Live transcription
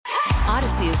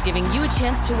Odyssey is giving you a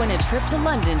chance to win a trip to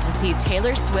London to see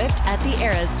Taylor Swift at the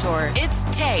Eras Tour. It's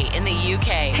Tay in the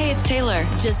UK. Hey, it's Taylor.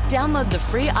 Just download the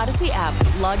free Odyssey app,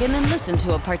 log in and listen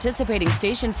to a participating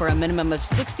station for a minimum of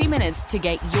 60 minutes to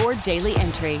get your daily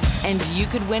entry. And you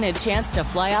could win a chance to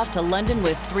fly off to London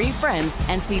with 3 friends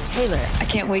and see Taylor. I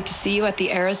can't wait to see you at the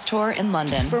Eras Tour in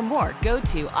London. For more, go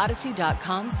to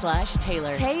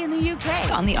odyssey.com/Taylor. Tay in the UK.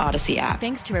 It's on the Odyssey app.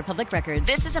 Thanks to Republic Records.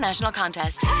 This is a national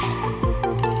contest.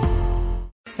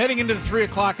 Heading into the 3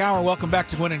 o'clock hour, welcome back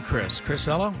to Gwynn and Chris. Chris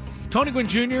Ello, Tony Gwynn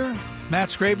Jr., Matt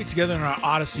Scraby together in our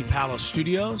Odyssey Palace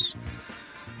studios.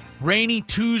 Rainy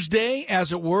Tuesday,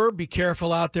 as it were. Be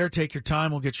careful out there. Take your time.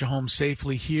 We'll get you home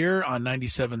safely here on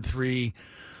 97.3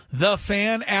 The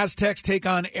Fan. Aztecs take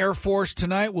on Air Force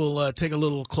tonight. We'll take a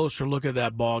little closer look at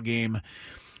that ball game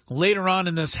later on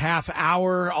in this half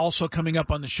hour. Also coming up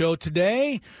on the show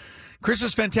today,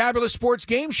 Chris's Fantabulous Sports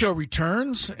Game Show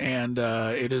returns, and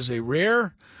it is a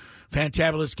rare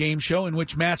Fantabulous Game Show in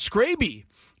which Matt Scraby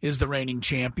is the reigning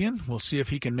champion. We'll see if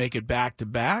he can make it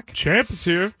back-to-back. Champ is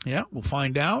here. Yeah, we'll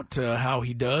find out how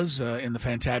he does in the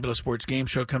Fantabulous Sports Game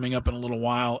Show coming up in a little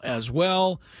while as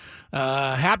well.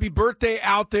 Happy birthday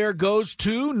out there goes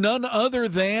to none other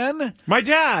than... my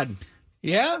dad.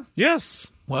 Yeah? Yes.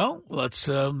 Well, let's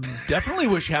definitely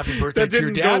wish happy birthday to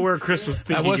your dad. That didn't go where Chris was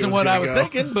thinking. That wasn't what I was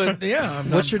thinking, but yeah.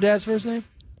 What's your dad's first name?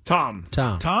 Tom.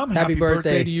 Tom, happy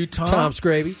birthday to you, Tom. Tom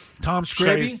Scraby. Tom Should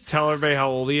I Scraby. tell everybody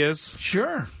how old he is?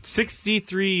 Sure.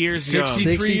 63 years young.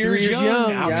 63 years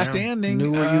young. Outstanding.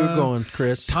 Knew where you were going,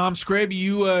 Chris. Tom Scraby,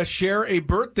 you share a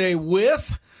birthday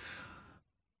with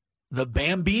the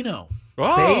Bambino.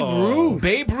 Oh. Babe Ruth.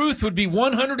 Babe Ruth would be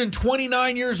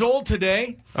 129 years old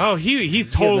today. Oh, he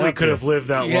totally could have lived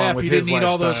that long with his lifestyle. Yeah, if he didn't eat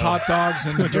all those hot dogs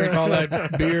and drink all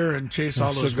that beer and chase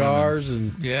all those cigars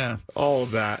women. and all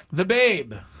of that. The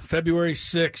Babe, February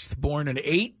 6th, born in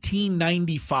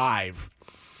 1895,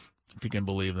 if you can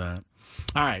believe that.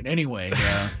 All right, anyway.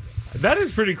 That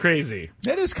is pretty crazy.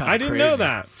 That is kind of crazy. I didn't know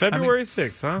that. February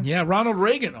 6th, huh? Yeah, Ronald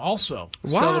Reagan also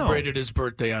celebrated his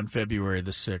birthday on February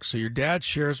the 6th. So your dad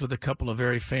shares with a couple of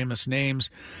very famous names.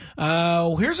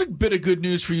 Here's a bit of good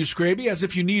news for you, Scraby, as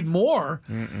if you need more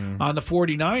on the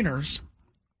 49ers.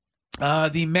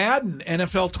 The Madden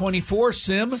NFL 24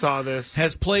 sim saw this.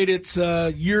 Has played its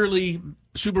yearly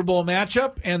Super Bowl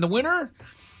matchup, and the winner,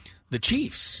 the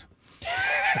Chiefs.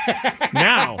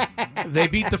 Now they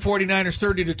beat the 49ers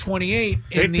 30-28.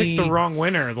 They picked the wrong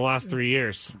winner the last 3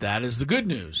 years. That is the good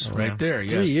news right there.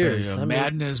 3 years.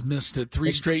 Madden has missed it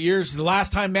 3 straight years. The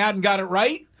last time Madden got it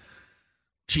right,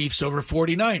 Chiefs over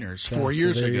 49ers 4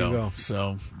 years ago.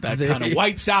 So that kind of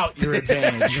wipes out your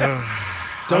advantage.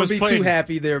 Don't be too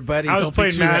happy there, buddy. I was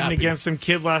playing Madden against some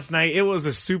kid last night. It was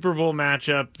a Super Bowl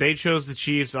matchup. They chose the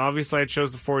Chiefs. Obviously, I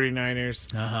chose the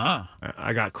 49ers.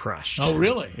 I got crushed. Oh,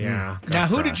 really? Yeah. Now,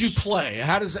 who did you play?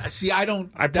 How does see? I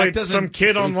don't. I played some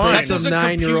kid online. Some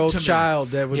 9-year-old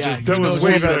child that was just that was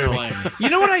way better. Playing. You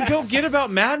know what I don't get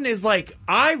about Madden is like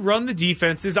I run the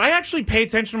defenses. I actually pay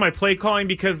attention to my play calling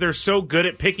because they're so good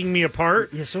at picking me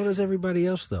apart. Yeah, so does everybody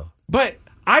else though. But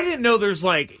I didn't know there's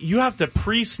you have to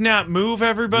pre-snap move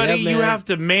everybody. Yeah, you have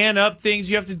to man up things.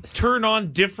 You have to turn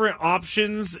on different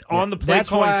options on the play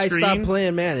calling screen. That's why I stopped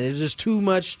playing Madden. It's just too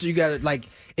much. You got to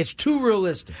it's too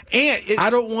realistic. And I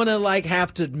don't want to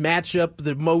have to match up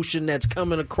the motion that's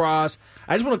coming across.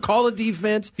 I just want to call a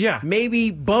defense. Yeah.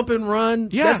 Maybe bump and run.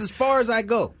 Yeah. That's as far as I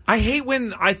go. I hate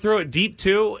when I throw it deep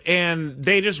too, and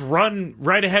they just run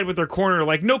right ahead with their corner.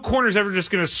 No corner's ever just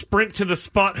going to sprint to the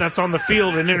spot that's on the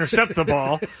field and intercept the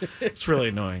ball. It's really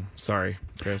annoying. Sorry,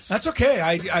 Chris. That's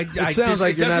okay. It sounds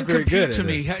like you're not very good to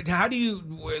me. How do you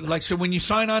so when you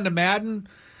sign on to Madden?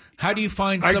 How do you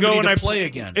find somebody to play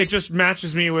against? It just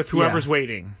matches me with whoever's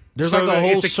waiting. There's a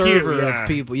whole server of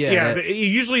people. Yeah, it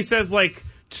usually says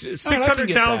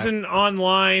 600,000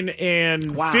 online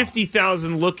and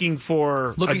 50,000 looking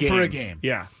for a game.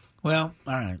 Yeah. Well,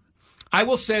 all right. I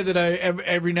will say that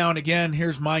every now and again,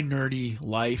 here's my nerdy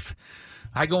life.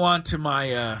 I go on to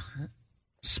my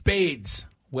Spades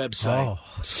website.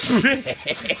 Oh, sorry.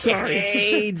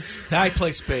 Spades. I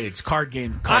play Spades, card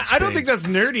game. Called Spades. I don't think that's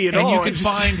nerdy at and all.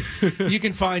 You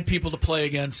can find people to play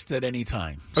against at any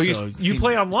time. Oh, so you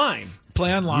play online.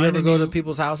 Play online. You ever go to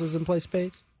people's houses and play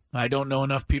Spades? I don't know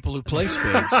enough people who play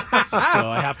Spades, so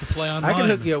I have to play online. I can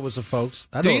hook you up with some folks.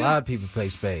 I know a lot of people play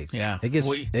Spades. Yeah, it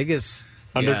gets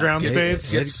underground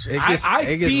Spades.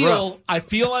 I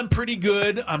feel I'm pretty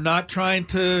good. I'm not trying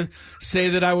to say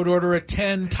that I would order a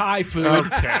 10 Thai food.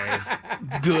 Okay,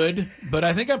 good, but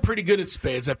I think I'm pretty good at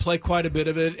Spades. I play quite a bit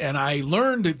of it, and I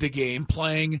learned the game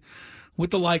playing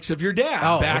with the likes of your dad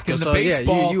back in the so,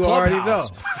 baseball you already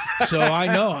clubhouse. know. So I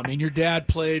know. I mean, your dad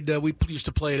played. We used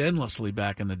to play it endlessly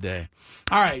back in the day.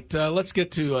 All right, let's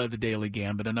get to the Daily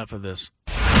Gambit. Enough of this.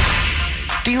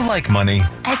 Do you like money?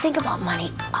 I think about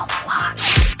money a lot.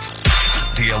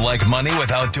 Do you like money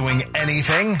without doing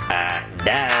anything?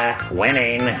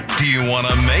 Winning. Do you want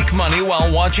to make money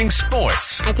while watching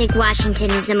sports? I think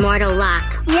Washington is immortal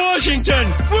luck. Washington!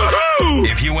 Woohoo!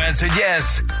 If you answered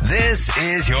yes, this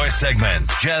is your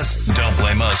segment. Just don't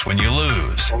blame us when you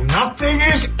lose. Nothing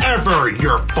is ever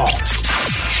your fault.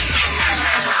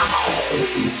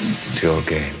 It's your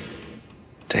game.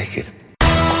 Take it.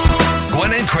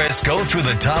 Gwynn and Chris go through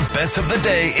the top bets of the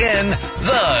day in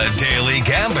the Daily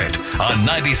Gambit on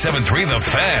 97.3 The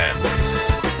Fan.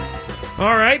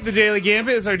 All right, the Daily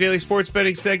Gambit is our daily sports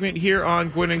betting segment here on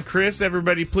Gwynn and Chris.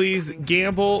 Everybody, please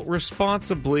gamble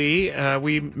responsibly.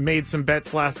 We made some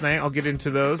bets last night. I'll get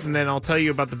into those, and then I'll tell you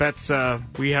about the bets.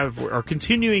 We have our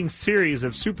continuing series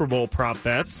of Super Bowl prop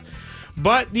bets.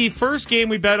 But the first game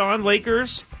we bet on,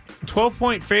 Lakers,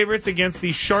 12-point favorites against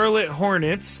the Charlotte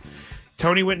Hornets.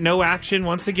 Tony went no action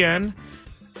once again.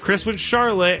 Chris went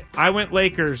Charlotte. I went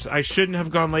Lakers. I shouldn't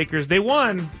have gone Lakers. They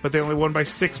won, but they only won by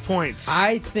 6 points.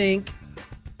 I think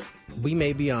we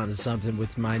may be on to something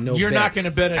with my no You're bets. not going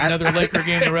to bet another Laker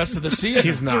game the rest of the season.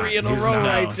 He's not. 3 in a He's row not.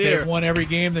 right there. They've won every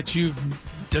game that you've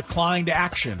declined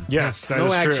action. Yes, that no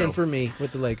is action true. for me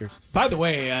with the Lakers. By the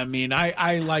way, I mean,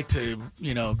 I like to,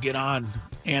 get on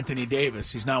Anthony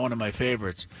Davis. He's not one of my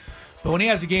favorites. But when he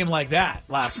has a game like that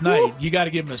last night, you got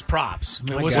to give him his props.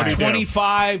 I mean, was it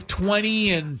 25,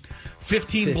 20, and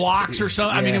 15 blocks or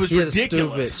something? I mean, it was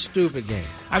ridiculous. Stupid game.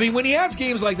 I mean, when he has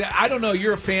games like that, I don't know,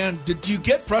 you're a fan. Do you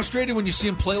get frustrated when you see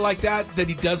him play like that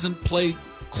he doesn't play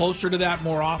closer to that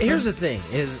more often? Here's the thing,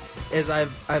 is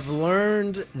I've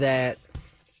learned that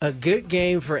a good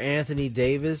game for Anthony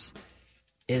Davis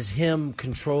is him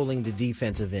controlling the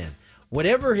defensive end.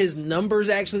 Whatever his numbers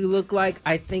actually look like,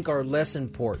 I think are less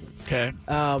important. Okay.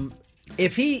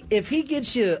 If he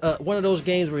gets you one of those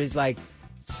games where he's like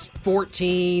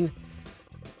 14,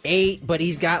 8, but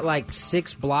he's got like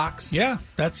 6 blocks. Yeah,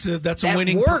 that's a that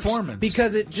winning works performance.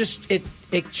 because it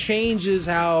changes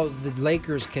how the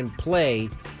Lakers can play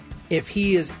if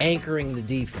he is anchoring the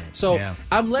defense. So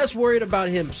I'm less worried about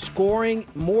him scoring,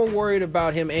 more worried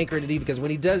about him anchoring the defense, because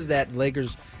when he does that, the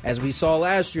Lakers, as we saw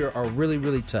last year, are really,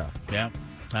 really tough. Yeah.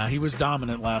 He was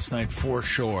dominant last night for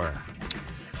sure.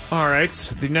 All right,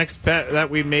 the next bet that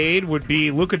we made would be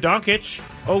Luka Doncic,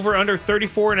 over under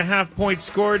 34.5 points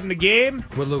scored in the game.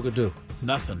 What'd Luka do?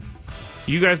 Nothing.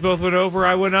 You guys both went over,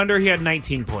 I went under. He had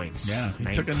 19 points. Yeah, he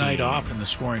 19. took a night off in the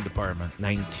scoring department.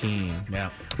 19. Yeah.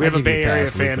 We have a give you Bay a Area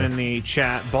pass, fan Luka. in the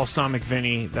chat, Balsamic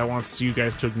Vinny, that wants you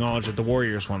guys to acknowledge that the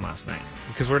Warriors won last night.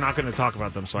 Because we're not going to talk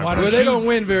about them. So Why I don't Well, you- they don't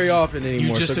win very often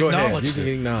anymore, just so go ahead. acknowledged You can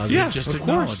it. acknowledge Yeah, it. just of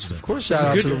acknowledged course. it. Of course. Shout It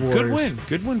was out a to the Good Warriors. win.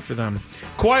 Good win for them.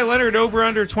 Kawhi Leonard over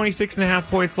under 26.5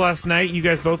 points last night. You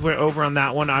guys both went over on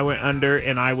that one. I went under,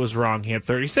 and I was wrong. He had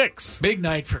 36. Big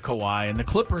night for Kawhi, and the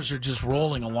Clippers are just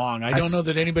rolling along. I don't know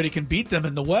that anybody can beat them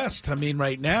in the West. I mean,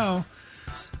 right now,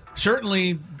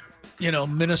 certainly,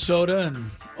 Minnesota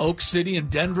and Oak City and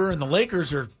Denver and the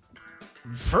Lakers are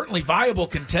certainly viable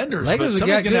contenders. Lakers but have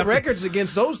somebody's got gonna good have records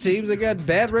against those teams. They got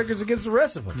bad records against the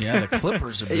rest of them. Yeah, the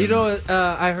Clippers have been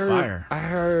I heard. fire. I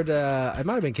heard. It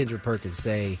might have been Kendrick Perkins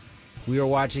say we were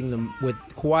watching them with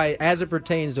Kawhi as it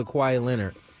pertains to Kawhi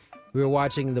Leonard. We were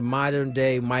watching the modern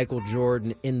day Michael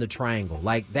Jordan in the triangle.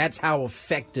 Like, that's how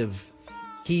effective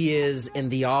he is in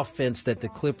the offense that the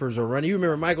Clippers are running. You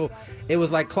remember, Michael? It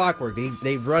was like clockwork.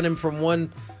 They run him from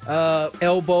one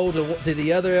elbow to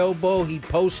the other elbow. He'd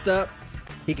post up.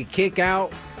 He could kick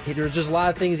out. There's just a lot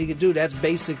of things he could do. That's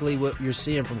basically what you're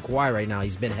seeing from Kawhi right now.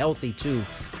 He's been healthy, too,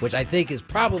 which I think is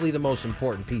probably the most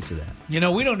important piece of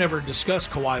that. We don't ever discuss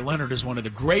Kawhi Leonard as one of the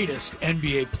greatest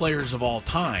NBA players of all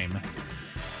time.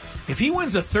 If he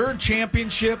wins a third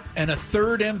championship and a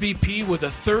third MVP with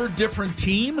a third different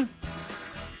team,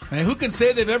 I mean, who can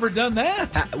say they've ever done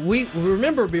that? We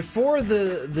remember before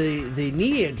the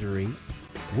knee injury,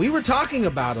 we were talking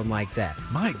about him like that.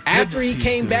 My goodness, After he he's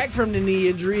came good. back from the knee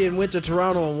injury and went to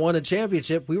Toronto and won a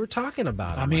championship, we were talking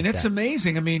about him. I mean, like it's that.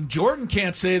 amazing. I mean, Jordan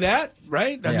can't say that,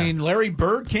 right? I Yeah. mean, Larry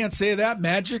Bird can't say that.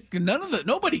 Magic,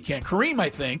 nobody can. Kareem, I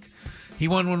think, he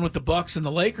won one with the Bucks and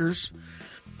the Lakers.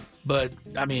 But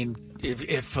I mean,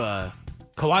 if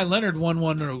Kawhi Leonard won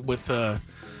one with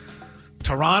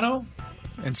Toronto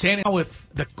and San Diego with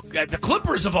the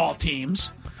Clippers of all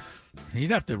teams, you'd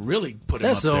have to really put him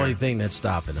That's up the there. only thing that's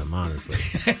stopping him, honestly.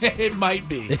 It might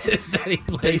be. Is that he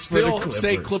plays They for the still Clippers.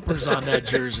 say Clippers on that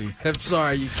jersey. I'm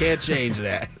sorry, you can't change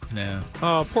that. Yeah.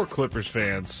 Oh, poor Clippers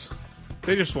fans.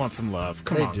 They just want some love.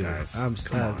 Come on, guys.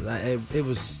 It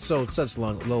was such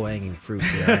low hanging fruit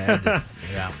there.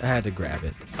 I had to grab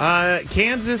it.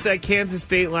 Kansas at Kansas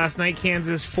State last night.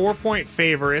 Kansas 4-point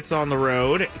favorites on the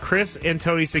road. Chris and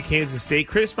Tony said Kansas State.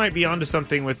 Chris might be onto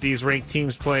something with these ranked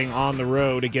teams playing on the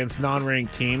road against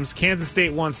non-ranked teams. Kansas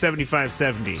State won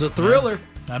 75-70. It's a thriller.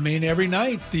 I mean, every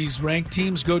night these ranked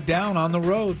teams go down on the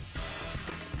road.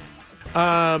 They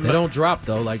don't drop,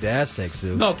 though, like the Aztecs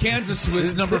do. No, Kansas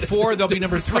was number 4. They'll be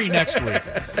number 3 next week.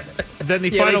 Then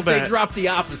the final bet. They drop the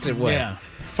opposite way. Yeah.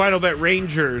 Final bet,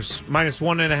 Rangers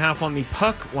 -1.5 on the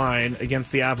puck line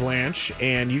against the Avalanche.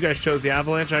 And you guys chose the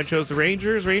Avalanche. I chose the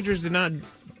Rangers. Rangers did not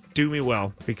do me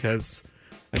well because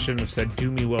I shouldn't have said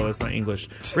do me well. That's not English.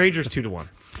 Rangers 2-1.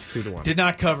 2-1. Did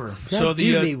not cover. So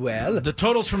do me well. The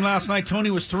totals from last night,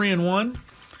 Tony was 3-1.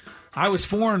 I was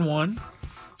 4-1.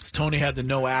 Tony had the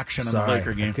no action on the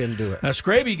Laker game. I couldn't do it. Now,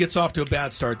 Scraby gets off to a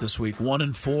bad start this week.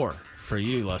 1-4 for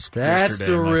you, Lester. That's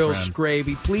the real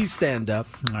Scraby. Please stand up.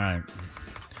 All right.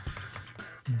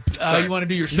 You want to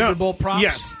do your Super Bowl props?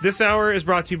 Yes. This hour is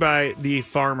brought to you by the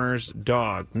Farmer's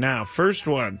Dog. Now, first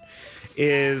one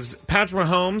is Patrick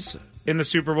Mahomes in the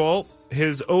Super Bowl.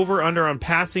 His over-under on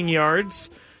passing yards,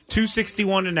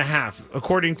 261.5,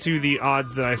 according to the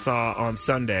odds that I saw on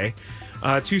Sunday.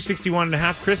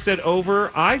 261.5. Chris said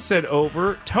over. I said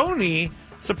over. Tony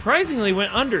surprisingly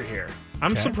went under here.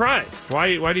 I'm surprised.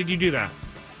 Why did you do that?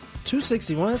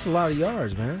 261, that's a lot of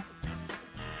yards, man.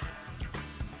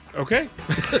 Okay.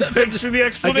 Thanks for the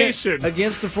explanation.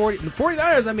 Against the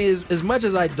 49ers, I mean, as much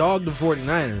as I dog the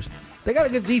 49ers, they got a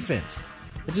good defense.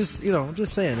 It's just, I'm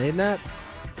just saying,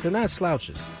 they're not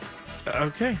slouches.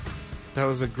 Okay. That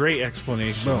was a great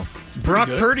explanation. No. Brock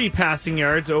Purdy passing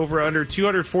yards over under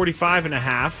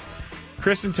 245.5.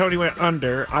 Chris and Tony went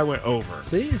under. I went over.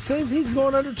 See, he's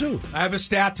going under too. I have a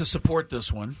stat to support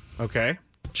this one. Okay.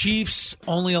 Chiefs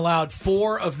only allowed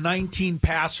 4 of 19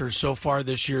 passers so far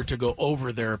this year to go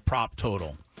over their prop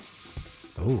total.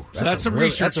 Ooh, so that's some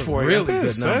research for you. That's a really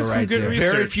good number right there.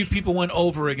 Very few people went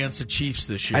over against the Chiefs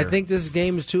this year. I think this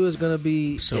game too is going to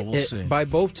be we'll see. By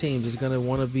both teams. Is going to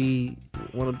want to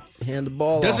hand the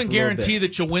ball. Doesn't guarantee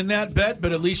that you'll win that bet,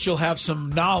 but at least you'll have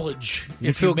some knowledge.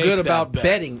 You feel good about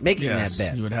making that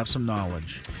bet. You would have some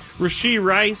knowledge. Rashee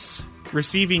Rice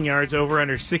receiving yards over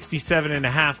under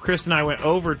 67.5. Chris and I went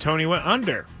over. Tony went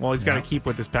under. Well, he's got to keep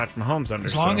with his Patrick Mahomes under.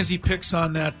 As long as he picks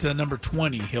on that number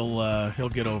 20, he'll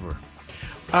get over.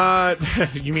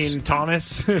 You mean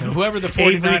Thomas? Whoever the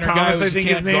 49er guy I think can't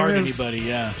his name guard is. anybody,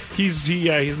 yeah.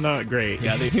 He's not great.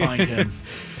 Yeah, they find him.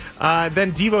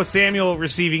 Then Deebo Samuel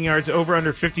receiving yards over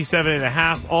under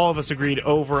 57.5. All of us agreed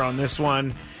over on this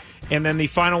one. And then the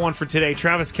final one for today,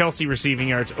 Travis Kelce receiving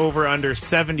yards over under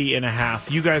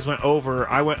 70.5. You guys went over.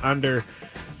 I went under,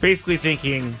 basically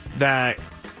thinking that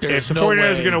if the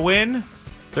 49ers are going to win,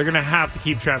 they're going to have to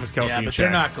keep Travis Kelce in but check.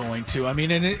 They're not going to. I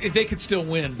mean, and they could still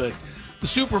win, but the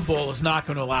Super Bowl is not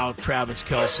going to allow Travis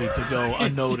Kelce to go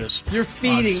unnoticed. You're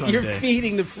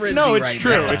feeding the frenzy. No, it's right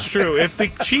true. now. It's true. If the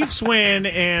Chiefs win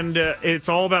and it's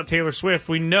all about Taylor Swift,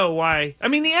 we know why. I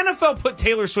mean, the NFL put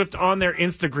Taylor Swift on their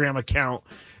Instagram account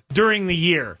during the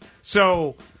year.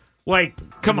 So,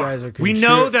 come on. We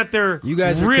know that you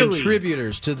guys are really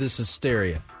contributors to this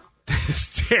hysteria.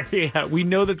 Hysteria. We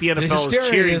know that the NFL is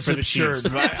cheering for the Chiefs.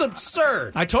 It's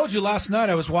absurd. I told you last night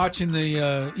I was watching the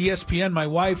ESPN. My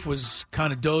wife was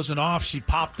kind of dozing off. She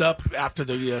popped up after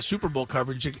the Super Bowl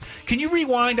coverage. Can you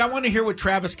rewind? I want to hear what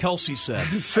Travis Kelce said.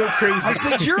 It's so crazy. I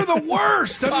said, you're the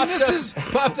worst. I mean,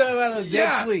 popped up out of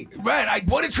dead sleep. Right.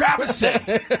 What did Travis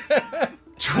say?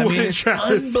 I mean, it's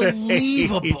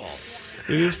unbelievable.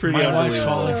 It is pretty My unbelievable. wife's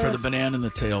falling for the banana in the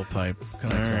tailpipe. All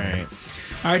right.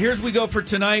 All right, here's we go for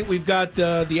tonight. We've got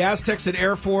the Aztecs at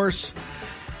Air Force.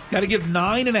 Got to give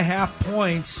 9.5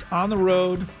 points on the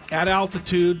road at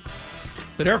altitude.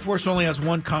 But Air Force only has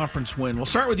one conference win. We'll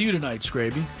start with you tonight,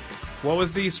 Scraby. What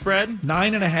was the spread?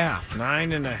 9.5.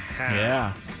 9.5.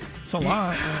 Yeah. It's a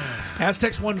lot.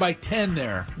 Aztecs won by 10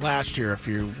 there last year, if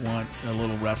you want a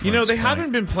little reference. They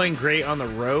haven't been playing great on the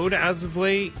road as of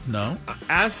late. No.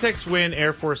 Aztecs win,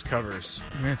 Air Force covers.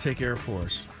 I'm going to take Air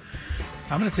Force.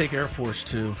 I'm going to take Air Force,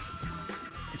 too.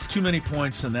 It's too many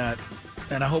points in that,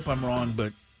 and I hope I'm wrong,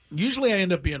 but usually I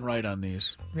end up being right on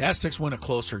these. The Aztecs win a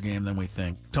closer game than we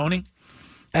think. Tony?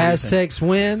 Aztecs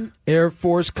win, Air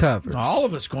Force covers. All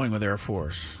of us going with Air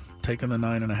Force. Taking the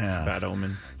 9.5. Bad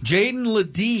omen. Jaden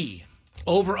Ledee,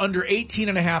 over under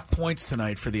 18.5 points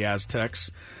tonight for the Aztecs.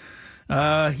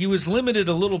 He was limited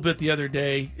a little bit the other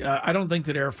day. I don't think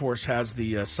that Air Force has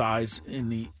the size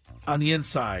on the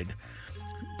inside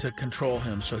to control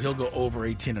him, so he'll go over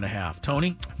 18.5.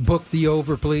 Tony? Book the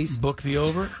over, please. Book the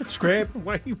over. Scrape?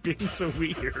 Why are you being so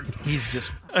weird? He's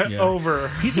just over.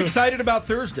 He's excited about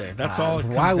Thursday. That's all it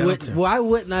comes down to. Why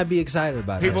wouldn't I be excited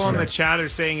about People that? in the chat are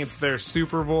saying it's their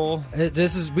Super Bowl.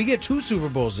 We get 2 Super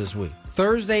Bowls this week,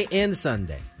 Thursday and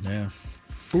Sunday. Yeah.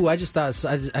 Ooh, I just thought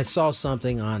I saw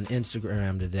something on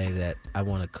Instagram today that I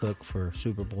want to cook for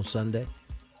Super Bowl Sunday.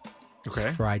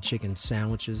 Okay. Fried chicken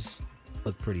sandwiches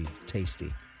look pretty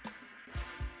tasty.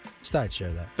 Just thought I'd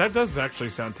share that. That does actually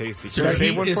sound tasty. Is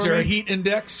there a heat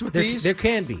index with these? There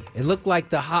can be. It looked like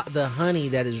the honey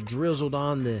that is drizzled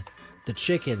on the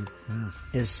chicken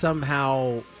is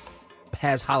somehow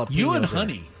has jalapenos. You and in it.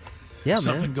 honey. Yeah,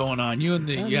 something man. going on. You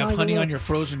have honey on your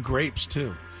frozen grapes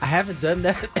too. I haven't done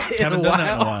that in Haven't a done while.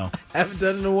 that in a while. Haven't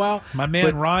done it in a while. My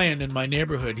man Ryan in my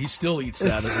neighborhood, he still eats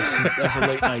that as a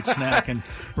late night snack and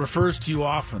refers to you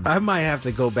often. I might have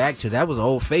to go back to that. Was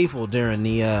Old Faithful during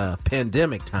the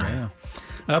pandemic time.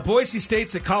 Yeah. Boise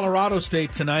State's at Colorado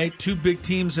State tonight. 2 big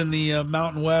teams in the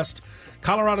Mountain West.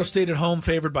 Colorado State at home,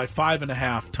 favored by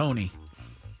 5.5. Tony.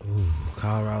 Ooh,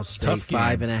 Colorado State, Tough game.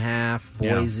 5.5.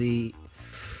 Boise. Yeah.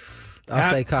 I'll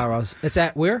say Colorado. It's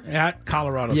at where? At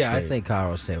Colorado State. Yeah, I think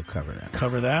Colorado State will cover that.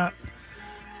 Cover that.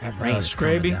 That rain is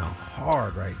coming Scraby? down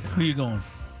hard right now. Who are you going?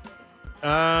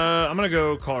 I'm going to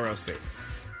go Colorado State.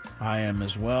 I am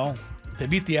as well. They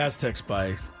beat the Aztecs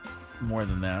by more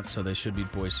than that, so they should beat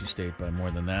Boise State by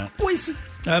more than that. Boise.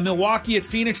 Milwaukee at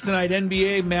Phoenix tonight,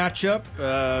 NBA matchup.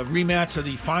 Rematch of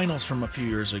the finals from a few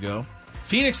years ago.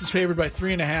 Phoenix is favored by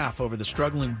 3.5 over the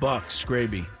struggling Bucks.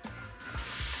 Scraby.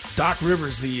 Doc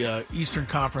Rivers, the Eastern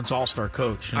Conference All-Star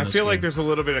coach. I feel like there's a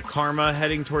little bit of karma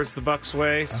heading towards the Bucks'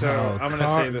 way, so I'm going to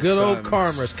say the good Suns. old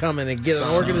karma's coming and get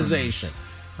an organization.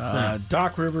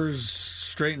 Doc Rivers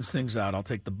straightens things out. I'll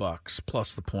take the Bucks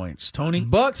plus the points. Tony?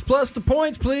 Bucks plus the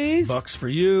points, please. Bucks for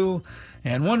you.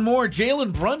 And one more.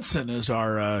 Jalen Brunson is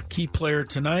our key player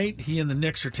tonight. He and the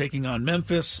Knicks are taking on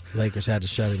Memphis. Lakers had to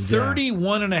shut him down.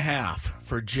 31.5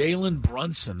 for Jalen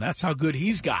Brunson. That's how good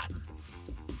he's gotten.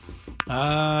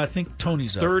 I think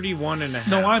Tony's up. 31.5.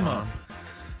 No, I'm up.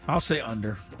 I'll say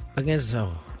under. Against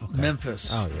Memphis.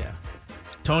 Oh, yeah.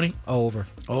 Tony? Over.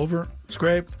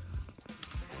 Scrape?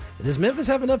 Does Memphis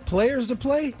have enough players to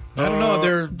play? I don't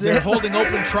know. They're holding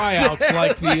open tryouts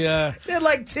like the they had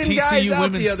like 10 TCU guys out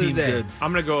women's the other team day. did.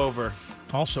 I'm going to go over.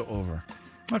 Also over.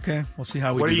 Okay, we'll see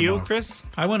how we What do are you, tomorrow. Chris?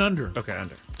 I went under. Okay,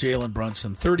 under. Jalen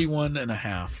Brunson,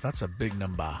 31.5. That's a big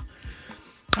number.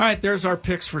 All right, there's our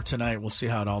picks for tonight. We'll see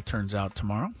how it all turns out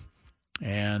tomorrow.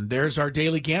 And there's our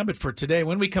Daily Gambit for today.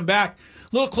 When we come back, a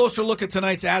little closer look at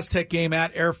tonight's Aztec game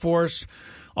at Air Force.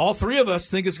 All 3 of us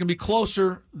think it's going to be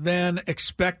closer than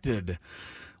expected.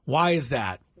 Why is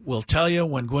that? We'll tell you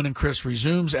when Gwynn and Chris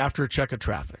resumes after a check of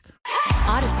traffic.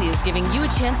 Odyssey is giving you a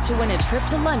chance to win a trip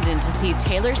to London to see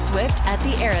Taylor Swift at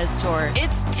the Eras Tour.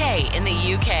 It's Tay in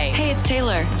the UK. Hey, it's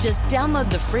Taylor. Just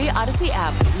download the free Odyssey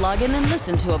app, log in and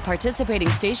listen to a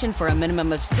participating station for a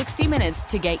minimum of 60 minutes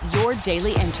to get your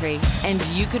daily entry. And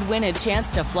you could win a chance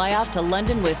to fly off to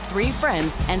London with 3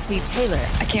 friends and see Taylor.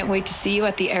 I can't wait to see you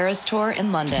at the Eras Tour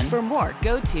in London. For more,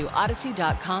 go to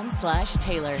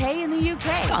odyssey.com/Taylor. Tay in the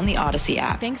UK. It's on the Odyssey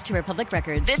app. Thanks to Republic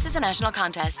Records. This is a national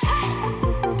contest.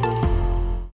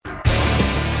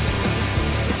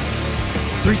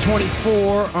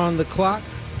 3:24 on the clock.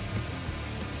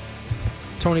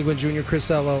 Tony Gwynn Jr., Chris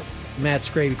Ello, Matt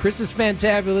Scraby. Chris's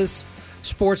Fantabulous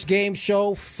Sports Game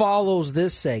Show follows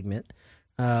this segment.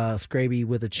 Scraby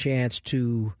with a chance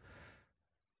to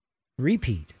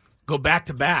repeat. Go back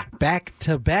to back. Back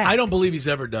to back. I don't believe he's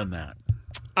ever done that.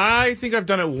 I think I've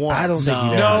done it once. I don't think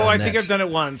you've ever No, done I that. think I've done it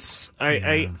once.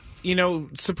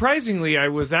 Surprisingly, I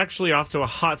was actually off to a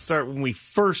hot start when we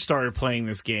first started playing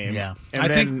this game. Yeah. And I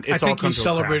then think it's all you come to a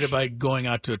celebrated crash. by going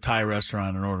out to a Thai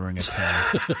restaurant and ordering a 10.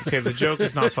 Okay, the joke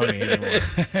is not funny anymore.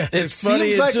 It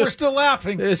funny seems like until- we're still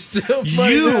laughing. It's still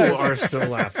funny. You to us. are still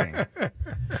laughing.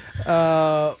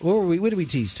 What did we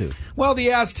tease to? Well,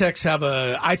 the Aztecs have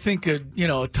a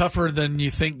tougher than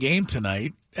you think game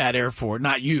tonight at Air Force.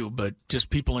 Not you, but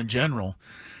just people in general.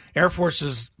 Air Force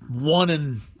is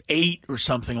 1-8 or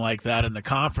something like that in the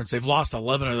conference. They've lost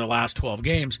 11 of their last 12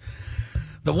 games.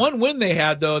 The one win they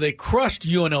had, though, they crushed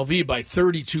UNLV by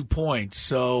 32 points.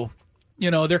 So,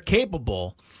 they're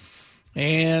capable.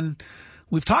 And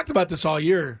we've talked about this all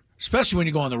year, especially when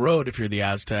you go on the road if you're the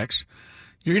Aztecs.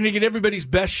 You're going to get everybody's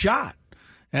best shot.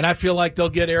 And I feel like they'll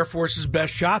get Air Force's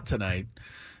best shot tonight.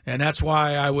 And that's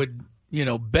why I would,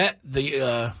 bet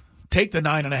take the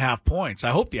 9.5 points.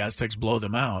 I hope the Aztecs blow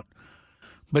them out.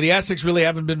 But the Aztecs really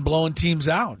haven't been blowing teams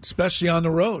out, especially on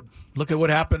the road. Look at what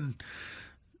happened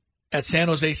at San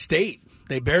Jose State.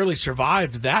 They barely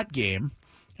survived that game,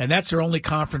 and that's their only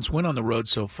conference win on the road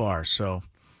so far. So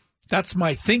that's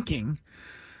my thinking.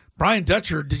 Brian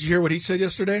Dutcher, did you hear what he said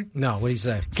yesterday? No, what did he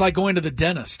say? It's like going to the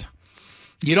dentist.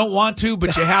 You don't want to,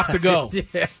 but you have to go.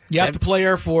 Yeah. You have to play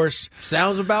Air Force.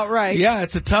 Sounds about right. Yeah,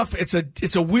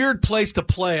 it's a weird place to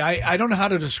play. I don't know how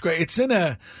to describe. It's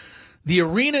the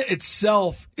arena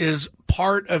itself is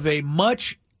part of a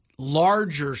much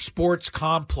larger sports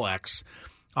complex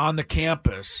on the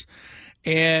campus.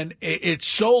 And it's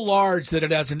so large that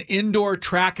it has an indoor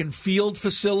track and field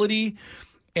facility,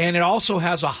 and it also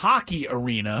has a hockey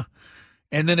arena.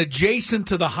 And then adjacent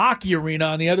to the hockey arena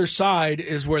on the other side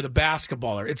is where the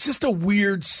basketball are. It's just a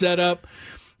weird setup.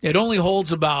 It only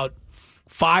holds about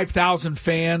 5,000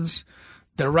 fans.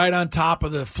 They're right on top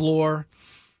of the floor.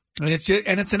 And it's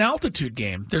an altitude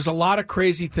game. There's a lot of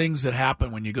crazy things that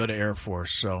happen when you go to Air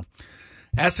Force. So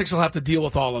Essex will have to deal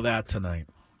with all of that tonight.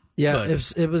 Yeah,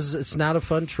 it's not a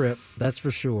fun trip, that's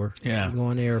for sure. Yeah.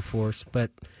 Going to Air Force.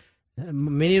 But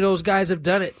many of those guys have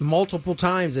done it multiple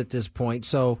times at this point.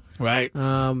 So, right.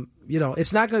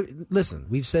 It's not going to – listen,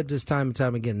 we've said this time and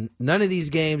time again, none of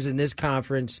these games in this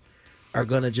conference are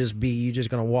going to just be – you're just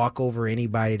going to walk over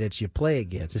anybody that you play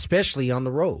against, especially on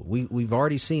the road. We've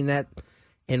already seen that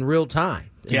in real time.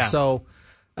 Yeah. And so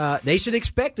they should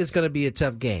expect it's going to be a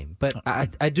tough game. But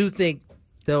I do think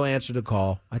they'll answer the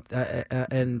call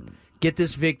and get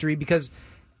this victory because –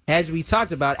 as we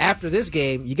talked about, after this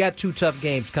game, you got 2 tough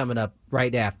games coming up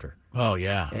right after. Oh,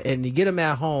 yeah. And you get them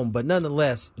at home, but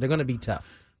nonetheless, they're going to be tough.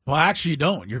 Well, actually, you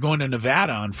don't. You're going to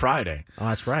Nevada on Friday. Oh,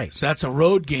 that's right. So that's a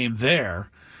road game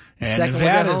there. And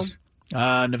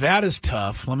Nevada's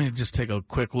tough. Let me just take a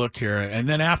quick look here. And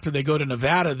then after they go to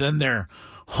Nevada, then they're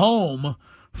home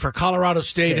for Colorado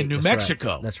State and New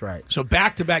Mexico. Right. That's right. So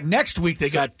back-to-back. Next week, they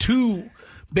got 2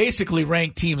 basically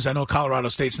ranked teams. I know Colorado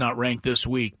State's not ranked this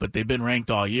week, but they've been ranked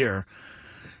all year.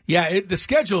 Yeah, the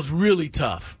schedule's really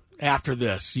tough after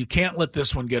this. You can't let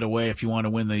this one get away if you want to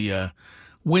win the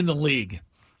league,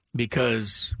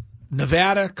 because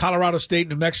Nevada, Colorado State,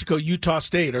 New Mexico, Utah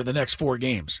State are the next 4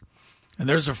 games. And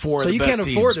there's 4 of the best teams. So you can't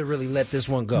afford to really let this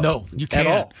one go. No, you can't.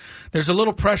 At all. There's a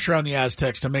little pressure on the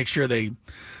Aztecs to make sure they,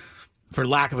 for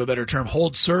lack of a better term,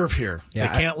 hold serve here.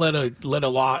 Yeah, they can't let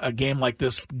a game like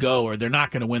this go, or they're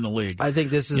not going to win the league. I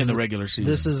think this is in the regular season.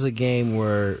 This is a game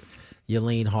where you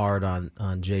lean hard on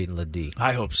Jaden Ledee.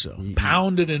 I hope so.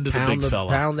 Pound it into the big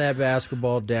fella. Pound that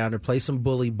basketball down, or play some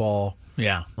bully ball.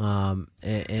 Yeah, and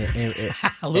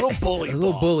a little bully, a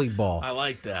little bully ball. I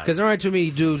like that, because there aren't too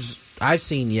many dudes I've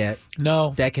seen yet.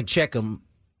 No, that can check him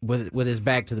with his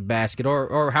back to the basket,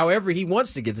 or however he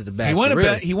wants to get to the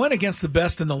basket. He went against the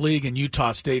best in the league in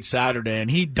Utah State Saturday,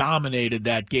 and he dominated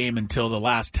that game until the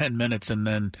last 10 minutes, and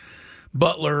then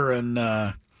Butler and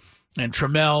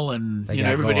Trammell and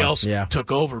everybody else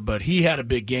took over. But he had a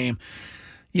big game.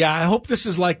 Yeah, I hope this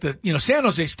is like San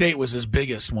Jose State was his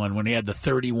biggest one when he had the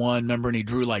 31, remember, and he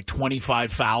drew like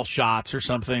 25 foul shots or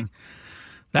something.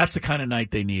 That's the kind of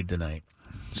night they need tonight.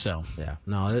 So yeah,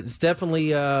 no, it's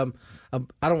definitely. I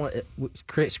don't want.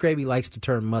 Scraby likes the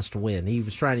term "must win." He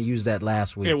was trying to use that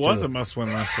last week. It was a must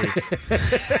win last week.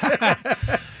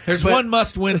 There's one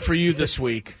must win for you this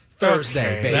week.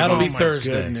 Thursday, okay. baby. That'll be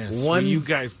Thursday. Goodness. One you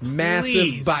guys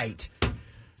massive bite,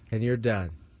 and you're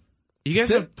done. You guys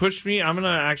have pushed me. I'm gonna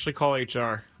actually call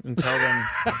HR and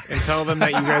tell them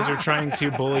that you guys are trying to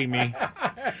bully me.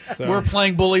 So. We're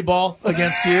playing bully ball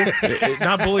against you.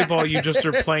 Not bully ball. You just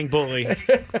are playing bully.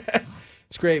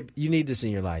 Scrape, you need this in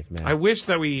your life, man. I wish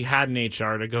that we had an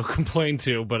HR to go complain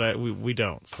to, but we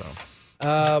don't. So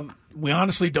we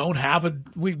honestly don't have a.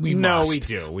 We no, must. we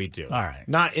do. All right,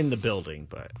 not in the building,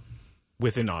 but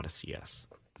within Odyssey, yes.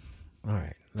 All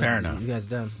right, fair enough. You guys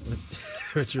done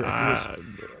with your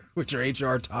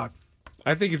HR talk?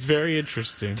 I think it's very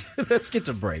interesting. Let's get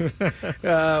to break.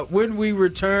 When we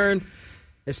return,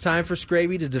 it's time for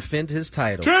Scraby to defend his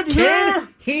title. Can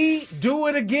he do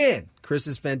it again?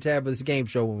 Chris's Fantabulous Game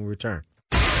Show when we return.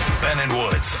 Ben and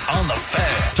Woods on the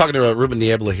Fan. Talking to Ruben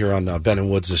Niebla here on Ben and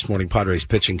Woods this morning, Padres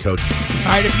pitching coach. All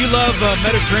right, if you love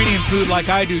Mediterranean food like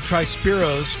I do, try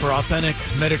Spiro's for authentic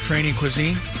Mediterranean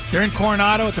cuisine. They're in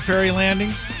Coronado at the Ferry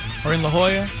Landing, or in La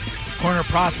Jolla, corner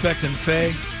Prospect and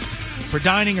Fay. For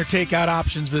dining or takeout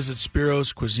options, visit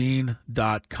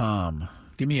spiroscuisine.com.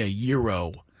 Give me a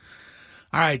euro.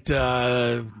 All right,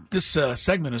 this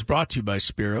segment is brought to you by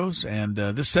Spiros, and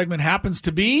this segment happens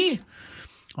to be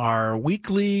our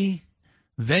weekly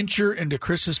venture into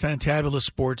Chris's Fantabulous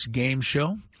Sports Game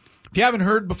Show. If you haven't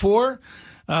heard before,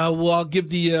 I'll give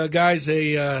the guys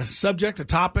a subject, a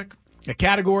topic, a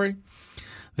category.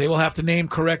 They will have to name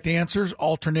correct answers,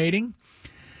 alternating.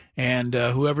 And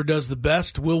whoever does the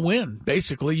best will win.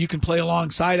 Basically, you can play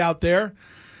alongside out there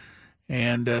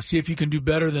and see if you can do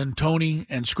better than Tony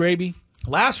and Scraby.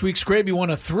 Last week, Scraby won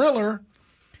a thriller.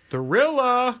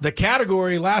 Thrilla. The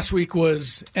category last week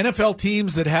was NFL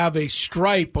teams that have a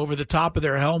stripe over the top of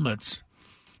their helmets.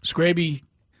 Scraby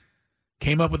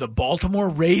came up with the Baltimore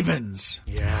Ravens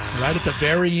right at the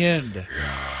very end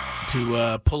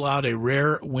to pull out a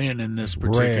rare win in this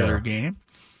particular game.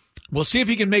 We'll see if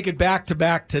he can make it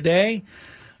back-to-back today.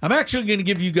 I'm actually going to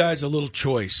give you guys a little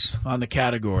choice on the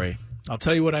category. I'll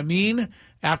tell you what I mean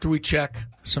after we check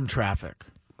some traffic.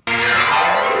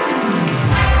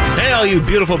 Hey, all you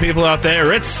beautiful people out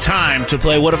there. It's time to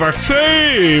play one of our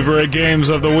favorite games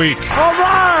of the week. All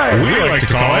right! We like to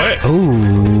call it...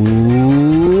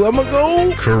 Ooh, I'm going to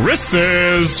go.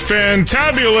 Chris's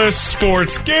Fantabulous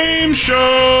Sports Game Show!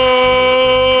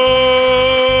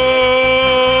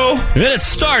 And it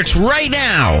starts right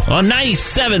now on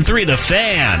 97.3 The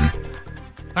Fan. All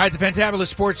right, the Fantabulous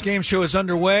Sports Game Show is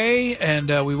underway,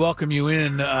 and we welcome you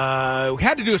in. We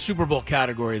had to do a Super Bowl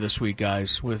category this week,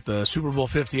 guys, with Super Bowl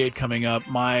 58 coming up.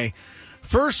 My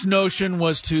first notion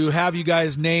was to have you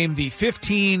guys name the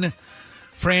 15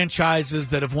 franchises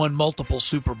that have won multiple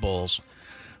Super Bowls.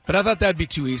 But I thought that'd be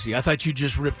too easy. I thought you'd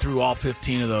just rip through all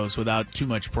 15 of those without too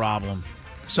much problem.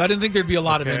 So I didn't think there'd be a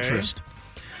lot of interest.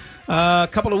 A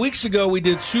couple of weeks ago, we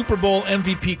did Super Bowl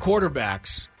MVP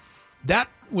quarterbacks. That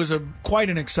was quite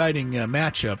an exciting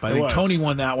matchup. I think Tony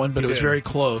won that one, but it was very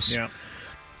close. Yeah.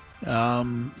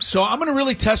 So I'm going to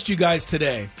really test you guys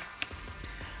today.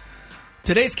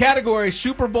 Today's category,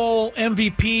 Super Bowl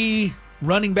MVP,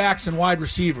 running backs, and wide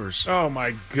receivers. Oh,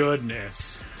 my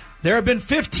goodness. There have been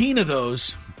 15 of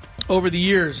those over the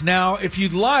years. Now, if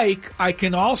you'd like, I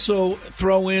can also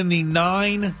throw in the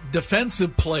 9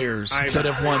 defensive players that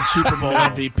have won Super Bowl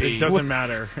MVP. It doesn't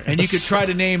matter. And you could try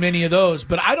to name any of those,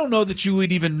 but I don't know that you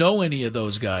would even know any of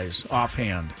those guys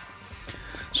offhand.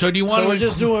 So do you want to... we're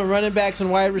just doing running backs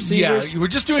and wide receivers? Yeah, we're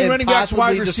just doing running backs and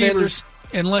wide receivers,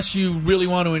 unless you really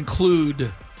want to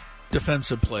include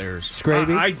defensive players.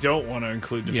 Scraby? I don't want to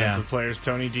include defensive players.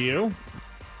 Tony, do you?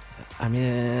 I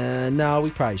mean, no, we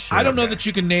probably should. I don't know that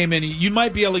you can name any. You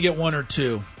might be able to get one or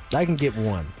two. I can get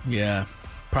one. Yeah,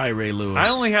 probably Ray Lewis. I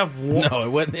only have one. No, it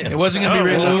wasn't him. It wasn't going to be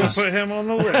Ray Lewis. Put him on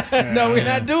the list. No, we're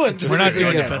not doing. We're not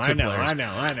doing defensive players. I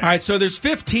know. All right, so there's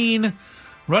 15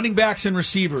 running backs and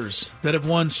receivers that have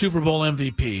won Super Bowl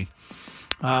MVP.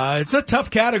 It's a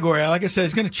tough category. Like I said,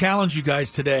 it's going to challenge you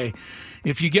guys today.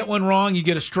 If you get one wrong, you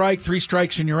get a strike. 3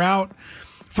 strikes and you're out.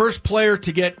 First player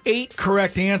to get 8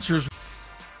 correct answers.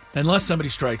 Unless somebody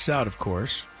strikes out, of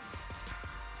course.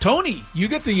 Tony, you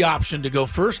get the option to go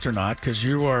first or not, because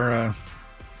you are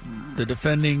the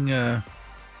defending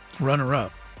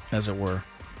runner-up, as it were.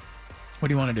 What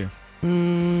do you want to do?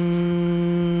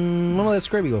 I'm going to let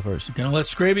Scraby go first. You're going to let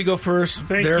Scraby go first,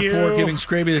 therefore giving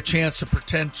Scraby the chance to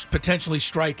potentially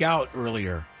strike out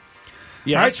earlier.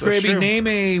 Yes, all right, Scraby, name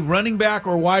a running back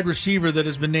or wide receiver that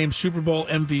has been named Super Bowl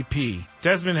MVP.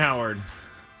 Desmond Howard.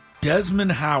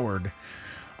 Desmond Howard.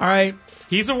 All right.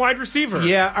 He's a wide receiver.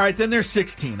 Yeah, all right, then there's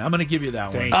 16. I'm going to give you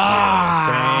that one. He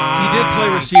did play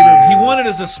receiver. He won it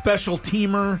as a special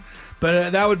teamer,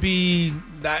 but that would be,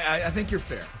 I think you're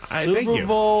fair. Super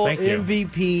Bowl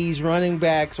MVPs, running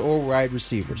backs, or wide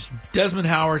receivers. Desmond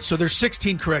Howard. So there's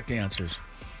 16 correct answers.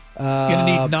 Going to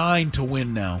need 9 to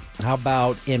win now. How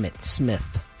about Emmitt Smith?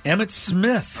 Emmitt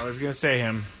Smith. I was going to say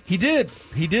him. He did.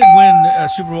 He did win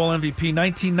Super Bowl MVP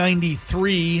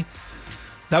 1993.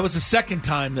 That was the second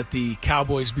time that the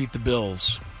Cowboys beat the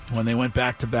Bills when they went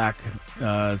back-to-back.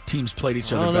 Teams played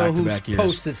each other back-to-back years. I don't know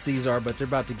whose Post-its these are, but they're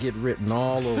about to get written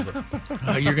all over.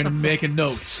 You're going to be making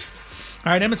notes.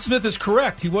 All right, Emmitt Smith is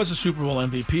correct. He was a Super Bowl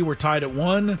MVP. We're tied at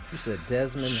 1. You said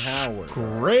Desmond Howard.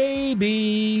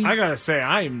 Gravy. I got to say,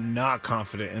 I am not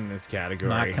confident in this category.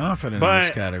 Not confident in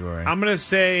this category. I'm going to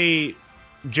say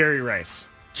Jerry Rice.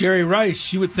 Jerry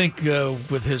Rice, you would think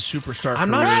with his superstar I'm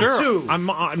career. not sure. I'm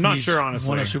not sure, honestly.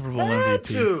 Won a Super Bowl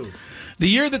MVP. The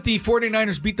year that the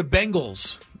 49ers beat the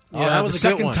Bengals, that was the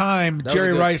a good second one. time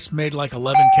Jerry Rice made like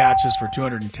 11 catches for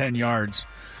 210 yards.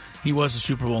 He was a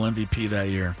Super Bowl MVP that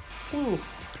year. Ooh.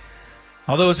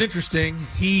 Although it's interesting,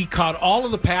 he caught all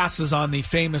of the passes on the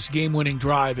famous game-winning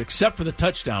drive except for the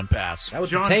touchdown pass. That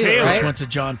was John Taylor, right? Which went to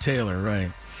John Taylor, right.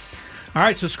 All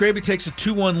right, so Scraby takes a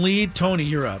 2-1 lead. Tony,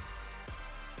 you're up.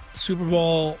 Super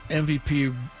Bowl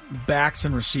MVP backs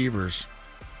and receivers.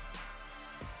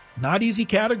 Not easy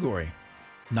category.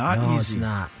 Not easy. No, it's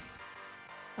not.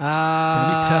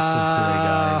 Going to be tested today,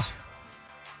 guys.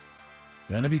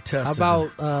 Going to be tested. How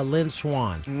about Lynn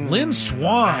Swann? Lynn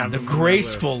Swann, the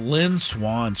graceful Lynn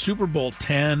Swann. Super Bowl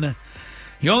 10.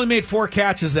 He only made 4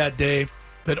 catches that day,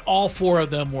 but all 4 of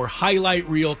them were highlight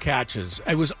reel catches.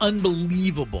 It was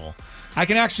unbelievable. I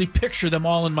can actually picture them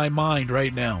all in my mind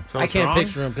right now. I can't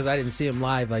picture him because I didn't see him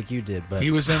live like you did. But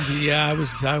he was empty. Yeah,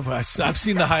 I've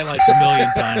seen the highlights a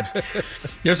million times.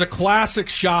 There's a classic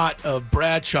shot of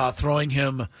Bradshaw throwing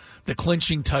him the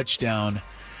clinching touchdown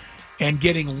and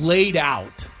getting laid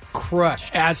out,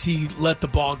 crushed as he let the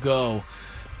ball go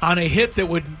on a hit that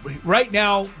would, right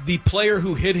now, the player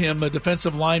who hit him, a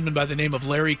defensive lineman by the name of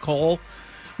Larry Cole,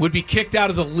 would be kicked out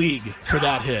of the league for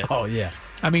that hit. Oh, yeah.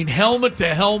 I mean, helmet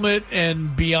to helmet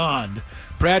and beyond.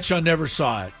 Bradshaw never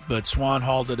saw it, but Swan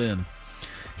hauled it in.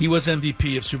 He was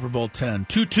MVP of Super Bowl 10.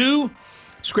 2-2.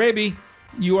 Scraby,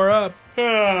 you are up.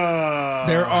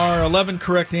 There are 11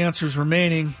 correct answers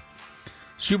remaining.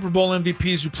 Super Bowl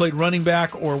MVPs who played running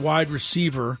back or wide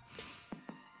receiver.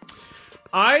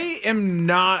 I am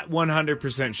not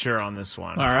 100% sure on this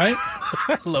one. All right.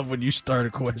 I love when you start a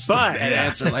question but and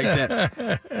answer like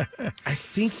that. I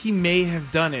think he may have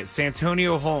done it.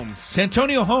 Santonio Holmes.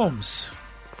 Santonio Holmes.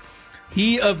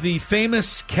 He of the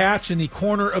famous catch in the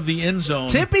corner of the end zone.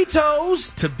 Tippy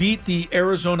toes. To beat the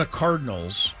Arizona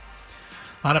Cardinals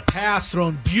on a pass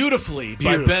thrown beautifully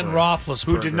by Ben Roethlisberger.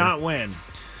 Who did not win.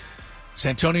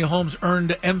 Santonio Holmes earned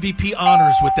MVP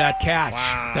honors with that catch.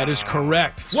 Wow. That is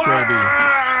correct, Scraby.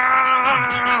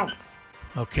 Wow.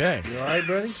 Okay. You all right,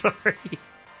 buddy? Sorry.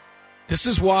 This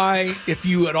is why, if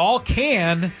you at all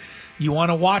can, you want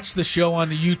to watch the show on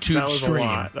the YouTube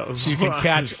stream. So you can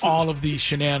catch all of these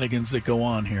shenanigans that go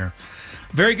on here.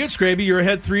 Very good, Scraby. You're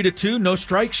ahead 3-2. No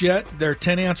strikes yet. There are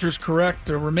 10 answers correct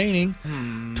remaining.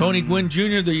 Tony Gwynn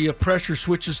Jr., the pressure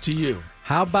switches to you.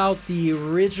 How about the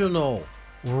original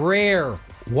rare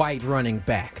white running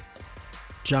back,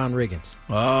 John Riggins?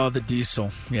 Oh, the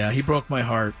Diesel. Yeah, he broke my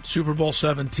heart. Super Bowl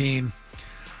 17.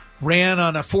 Ran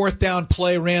on a 4th down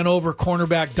play, ran over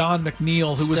cornerback Don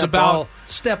McNeil, who was stepped on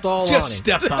him. Just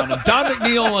stepped on him. Don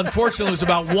McNeil, unfortunately, was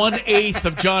about 1/8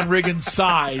 of John Riggins'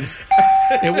 size.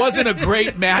 It wasn't a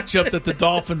great matchup that the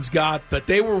Dolphins got, but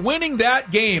they were winning that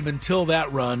game until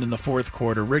that run in the 4th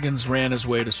quarter. Riggins ran his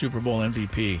way to Super Bowl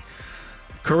MVP.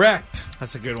 Correct.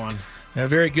 That's a good one. Yeah,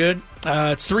 very good.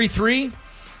 It's 3-3.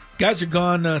 Guys are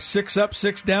gone 6 up,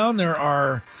 6 down. There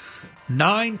are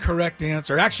 9 correct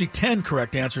answers. Actually, 10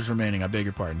 correct answers remaining. I beg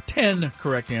your pardon. 10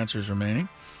 correct answers remaining.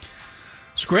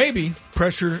 Scraby,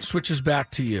 pressure switches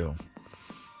back to you.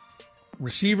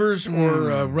 Receivers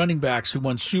or running backs who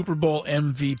won Super Bowl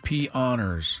MVP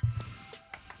honors.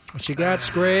 What you got,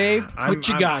 Scrabe? What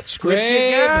you got,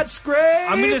 Scrabe?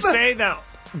 I'm going to say that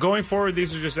going forward,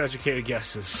 these are just educated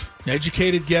guesses.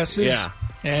 Educated guesses? Yeah.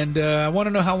 And I want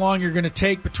to know how long you're going to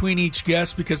take between each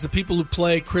guess, because the people who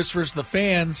play Chris vs. the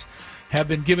Fans have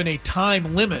been given a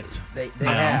time limit. They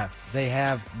have. They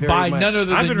have very by much. none other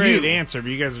than I've been ready you. to answer,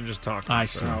 but you guys are just talking. I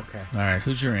see. Okay. All right,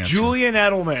 who's your answer? Julian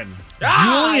Edelman.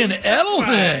 Julian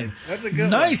Edelman. That's a good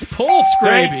nice pull,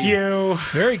 Scraby. Thank you.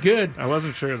 Very good. I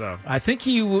wasn't sure, though. I think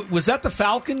he was that the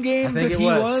Falcon game I think that it he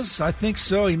was. I think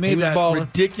so. He made that balling.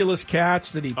 ridiculous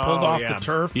catch that he pulled off the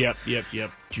turf. Yep.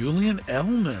 Julian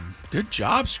Edelman. Good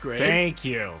job, Scraby. Thank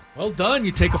you. Well done.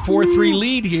 You take a 4-3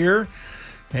 lead here,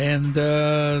 and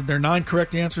there are 9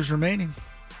 correct answers remaining.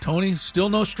 Tony, still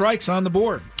no strikes on the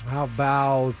board. How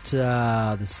about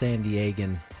the San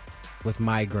Diegan with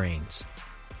migraines?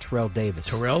 Terrell Davis.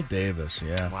 Terrell Davis,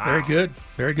 yeah. Wow. Very good.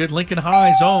 Very good. Lincoln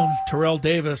High's own Terrell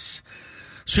Davis,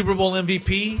 Super Bowl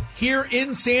MVP here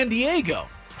in San Diego.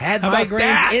 Had How about migraines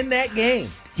that? in that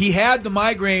game. He had the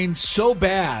migraines so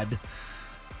bad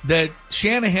that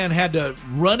Shanahan had to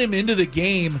run him into the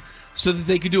game so that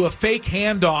they could do a fake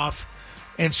handoff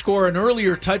and score an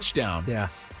earlier touchdown. Yeah.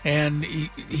 And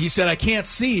he said, I can't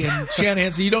see. And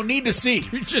Shanahan said, you don't need to see.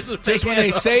 Just when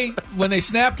they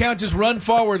snap count, just run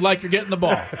forward like you're getting the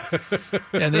ball.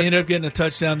 And they ended up getting a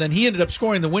touchdown. Then he ended up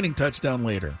scoring the winning touchdown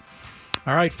later.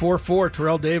 All right, 4-4.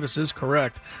 Terrell Davis is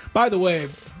correct. By the way,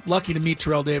 lucky to meet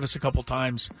Terrell Davis a couple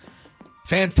times.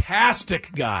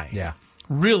 Fantastic guy. Yeah.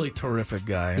 Really terrific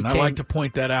guy. And I like to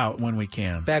point that out when we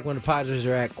can. Back when the Padres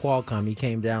were at Qualcomm, he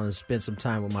came down and spent some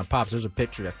time with my pops. There's a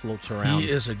picture that floats around. He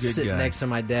is a good sitting guy. next to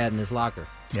my dad in his locker.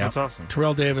 Yeah. That's awesome.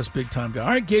 Terrell Davis, big-time guy. All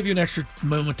right, gave you an extra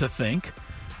moment to think.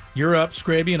 You're up,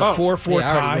 Scraby, in a 4-4 yeah,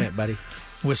 I tie. already went, buddy.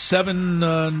 With 7, 8,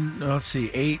 I don't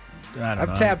know.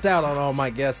 I've tapped out on all my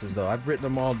guesses, though. I've written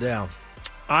them all down.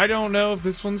 I don't know if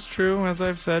this one's true, as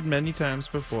I've said many times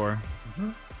before.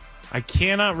 Mm-hmm. I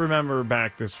cannot remember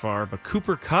back this far, but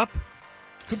Cooper Kupp?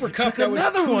 Cooper Kupp, that was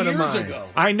another 2 one of years mine. ago.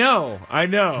 I know.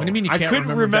 What do you mean you I can't couldn't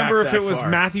remember remember back if it that was far?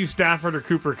 Matthew Stafford or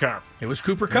Cooper Kupp. It was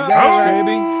Cooper Kupp. got it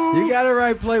baby. You got it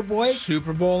right, Playboy.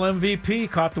 Super Bowl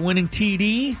MVP, caught the winning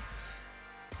TD.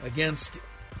 against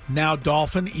now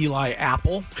Dolphin Eli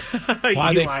Apple.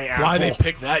 Why they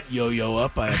picked that yo-yo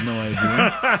up, I have no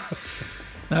idea.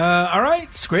 All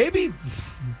right, Scraby.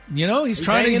 He's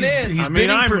trying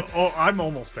to. I'm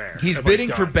almost there. He's bidding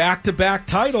for back-to-back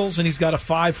titles, and he's got a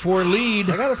 5-4 lead.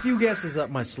 I got a few guesses up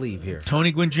my sleeve here.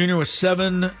 Tony Gwynn Jr. with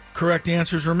 7 correct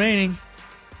answers remaining.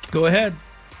 Go ahead.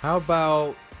 How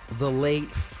about the late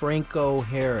Franco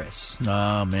Harris?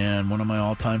 Oh, man, one of my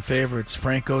all-time favorites.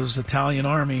 Franco's Italian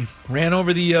Army. Ran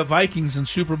over the Vikings in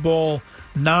Super Bowl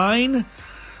IX.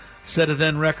 Set a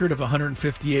then record of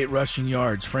 158 rushing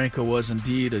yards. Franco was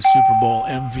indeed a Super Bowl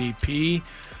MVP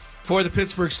for the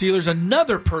Pittsburgh Steelers.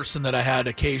 Another person that I had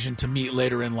occasion to meet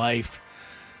later in life.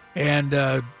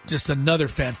 And just another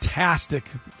fantastic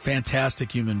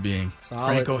human being. Solid.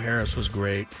 Franco Harris was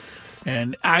great.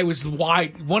 And I was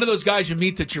one of those guys you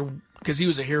meet because he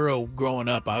was a hero growing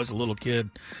up. I was a little kid.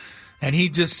 And he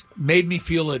just made me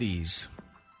feel at ease.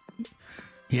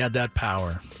 He had that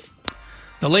power.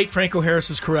 The late Franco Harris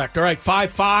is correct. All right,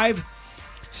 5-5.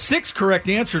 6 correct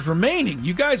answers remaining.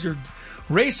 You guys are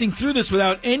racing through this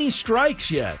without any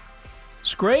strikes yet.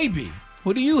 Scraby,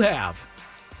 what do you have?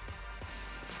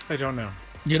 I don't know.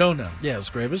 You don't know? Yeah,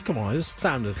 Scrabers, come on. It's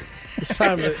time to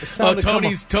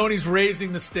Tony's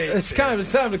raising the stakes.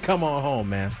 It's time to come on home,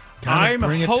 man. I'm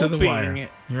bring it hoping to the wire.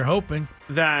 You're hoping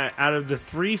that out of the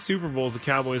 3 Super Bowls the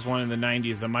Cowboys won in the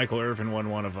 90s, that Michael Irvin won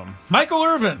one of them. Michael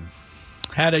Irvin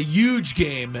had a huge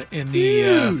game in the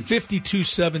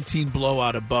 52-17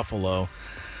 blowout of Buffalo.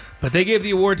 But they gave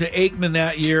the award to Aikman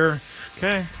that year.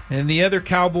 Okay. And the other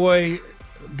Cowboy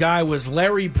guy was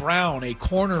Larry Brown, a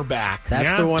cornerback.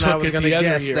 That's the one I was going to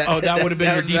guess. That would have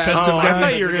been your defensive guy? I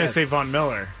thought you were going to say Von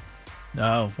Miller.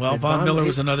 Oh, well, Von Miller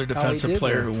was another defensive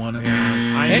player who won it.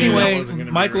 Yeah, anyway,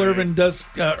 Michael Irvin does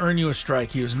earn you a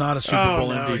strike. He was not a Super Bowl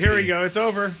MVP. Here we go. It's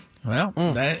over. Well,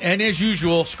 and as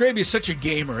usual, Scraby is such a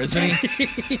gamer, isn't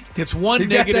he? It's one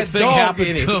negative thing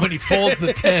happen to him, and he folds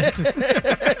the tent.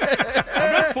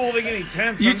 I'm not folding any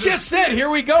tents. You just said, here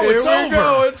we go,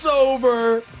 it's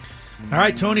over. All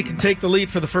right, Tony can take the lead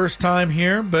for the first time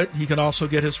here, but he can also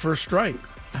get his first strike.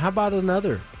 How about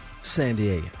another San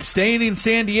Diego? Staying in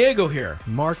San Diego here.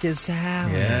 Marcus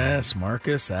Allen. Yes,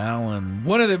 Marcus Allen.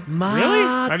 One of the... Really?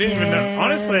 I didn't even know.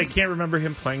 Honestly, I can't remember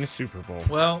him playing a Super Bowl.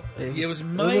 Well, it was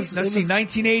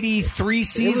 1983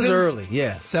 season. It was early,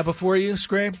 yeah. Is that before you,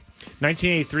 Scrabe?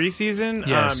 1983 season?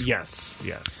 Yes.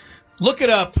 Yes. Look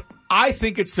it up. I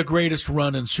think it's the greatest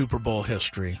run in Super Bowl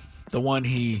history. The one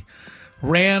he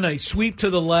ran a sweep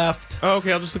to the left. Oh,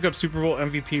 okay, I'll just look up Super Bowl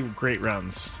MVP great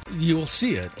runs. You will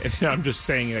see it. I'm just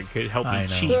saying it could help me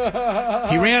cheat.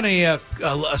 He ran a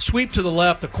sweep to the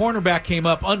left. The cornerback came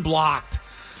up unblocked,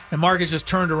 and Marcus just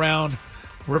turned around,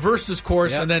 reversed his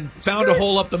course, and then found a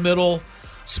hole up the middle,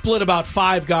 split about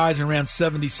 5 guys, and ran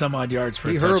 70-some-odd yards for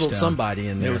a touchdown. He hurdled somebody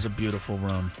in there. It was a beautiful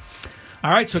run.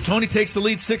 All right, so Tony takes the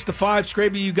lead 6-5.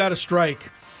 Scraby, you got a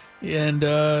strike. And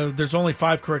there's only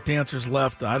 5 correct answers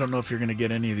left. I don't know if you're going to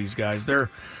get any of these guys. They're,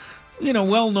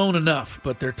 well-known enough,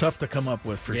 but they're tough to come up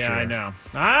with for sure. Yeah,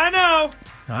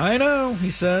 I know, he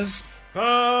says.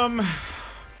 Man.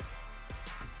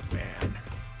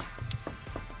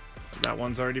 That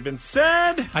one's already been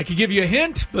said. I could give you a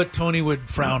hint, but Tony would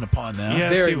frown upon that.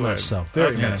 Yes, very much so.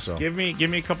 Very much so. Give me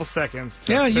a couple seconds.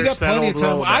 Yeah, you got plenty of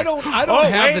time. I don't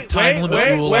have the time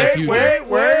limit rule like you do.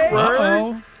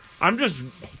 Wait. I'm just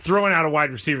throwing out a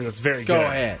wide receiver that's very good. Go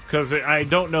ahead. Because I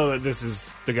don't know that this is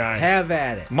the guy. Have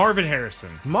at it. Marvin Harrison.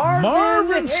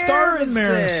 Marvin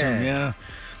Harrison,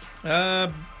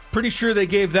 yeah. Pretty sure they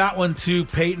gave that one to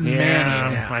Peyton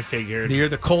Manning. Yeah, I figured. The year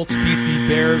the Colts beat the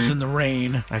Bears in the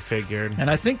rain. I figured. And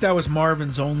I think that was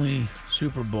Marvin's only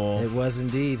Super Bowl. It was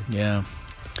indeed. Yeah.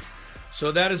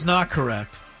 So that is not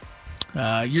correct.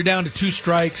 You're down to 2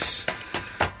 strikes.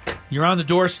 You're on the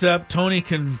doorstep. Tony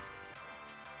can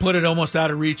put it almost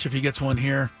out of reach if he gets one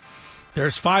here.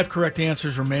 There's 5 correct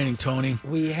answers remaining, Tony.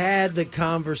 We had the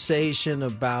conversation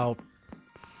about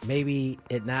maybe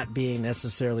it not being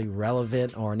necessarily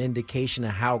relevant or an indication of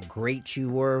how great you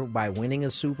were by winning a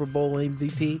Super Bowl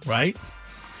MVP. Right.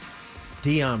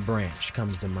 Deion Branch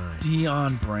comes to mind.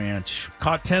 Deion Branch.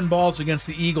 Caught 10 balls against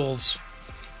the Eagles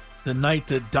the night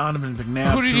that Donovan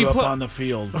McNabb threw up on the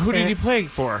field. Who did he play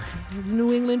for?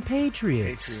 New England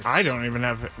Patriots. I don't even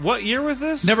have it. What year was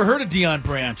this? Never heard of Deion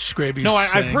Branch, Scraby. No,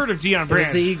 I've heard of Deion Branch. It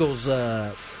was the Eagles.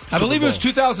 I believe it was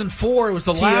 2004. It was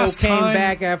the last T.O. time. came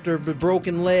back after a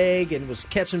broken leg and was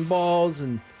catching balls.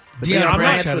 And Deion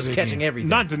Branch was catching everything.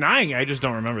 Not denying it. I just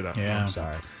don't remember that. Yeah. I'm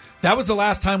sorry. That was the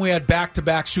last time we had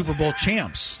back-to-back Super Bowl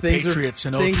champs. Patriots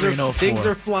in 03 and 04. Things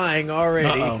are flying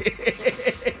already.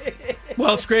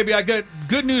 Well, Scraby, I got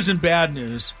good news and bad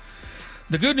news.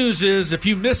 The good news is if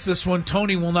you miss this one,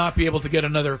 Tony will not be able to get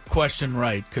another question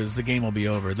right because the game will be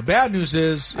over. The bad news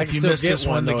is if you miss this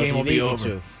one, the game will be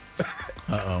over.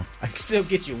 Uh-oh. I can still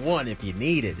get you one if you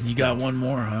need it. You got one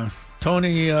more, huh?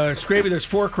 Tony, Scraby, there's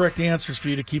 4 correct answers for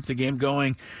you to keep the game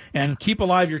going and keep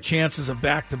alive your chances of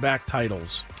back-to-back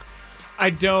titles.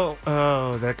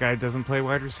 That guy doesn't play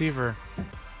wide receiver.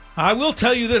 I will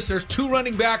tell you this. There's 2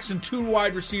 running backs and 2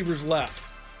 wide receivers left.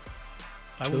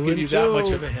 I will give you that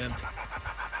much of a hint.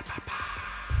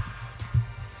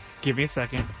 Give me a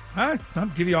second. I'll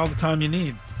give you all the time you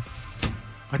need.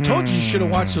 I told you should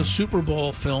have watched those Super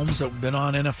Bowl films that have been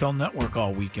on NFL Network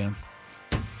all weekend.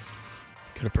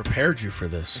 Could have prepared you for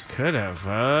this. Could have.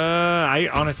 I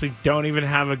honestly don't even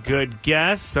have a good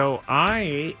guess, so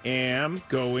I am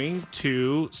going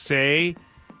to say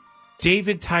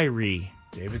David Tyree.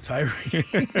 David Tyree.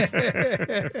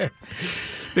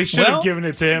 They should have given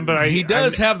it to him, but he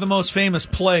does have the most famous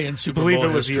play in Super Bowl history. I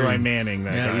believe it was history. Eli Manning.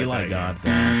 Eli got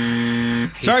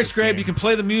that. Sorry, Scrabe, you can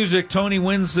play the music. Tony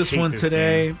wins this one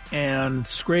today, and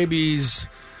Scraby's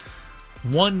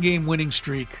 1-game winning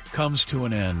streak comes to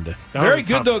an end. Very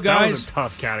good, though, guys. That was a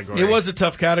tough category. It was a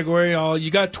tough category.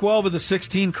 You got 12 of the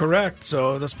 16 correct,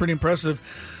 so that's pretty impressive.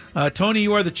 Tony,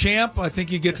 you are the champ. I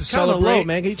think you get to celebrate. Low,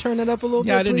 man. Can you turn it up a little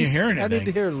bit, Yeah, I didn't please? hear anything. I need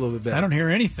to hear it a little bit better. I don't hear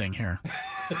anything here.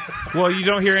 Well, you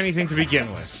don't hear anything to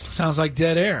begin with. Sounds like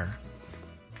dead air.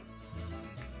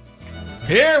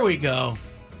 Here we go.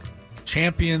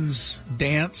 Champions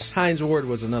dance. Hines Ward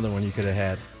was another one you could have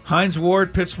had. Hines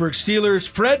Ward, Pittsburgh Steelers.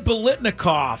 Fred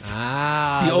Biletnikoff,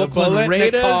 the Oakland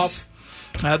Raiders.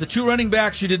 The 2 running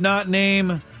backs you did not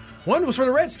name. One was for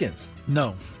the Redskins.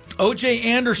 No. O.J.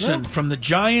 Anderson from the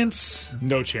Giants.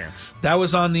 No chance. That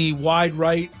was on the wide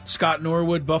right Scott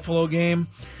Norwood Buffalo game.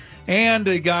 And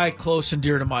a guy close and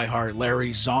dear to my heart, Larry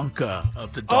Zonka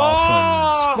of the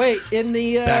Dolphins. Wait, in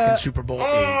the... back in Super Bowl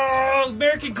 8.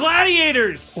 American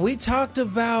Gladiators! We talked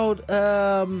about...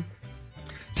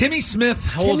 Timmy Smith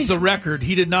holds the record.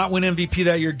 He did not win MVP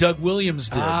that year. Doug Williams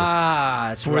did.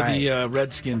 That's for right. the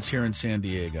Redskins here in San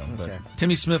Diego. But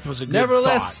Timmy Smith was a good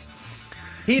Nevertheless, thought.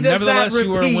 He does not you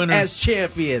were a repeat winner. as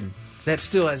champion. That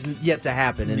still has yet to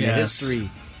happen in the history.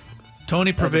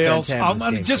 Tony prevails.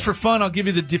 Just for fun, I'll give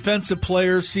you the defensive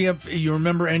players. See if you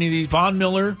remember any of these. Von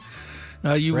Miller,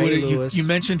 you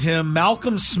mentioned him.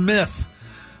 Malcolm Smith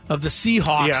of the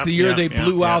Seahawks, the year they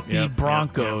blew out the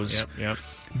Broncos.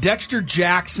 Dexter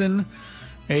Jackson,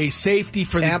 a safety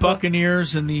for the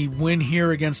Buccaneers in the win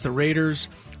here against the Raiders.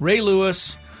 Ray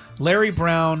Lewis, Larry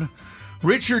Brown,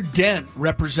 Richard Dent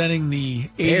representing the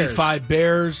 85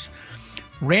 Bears.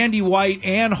 Randy White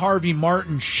and Harvey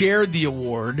Martin shared the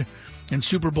award in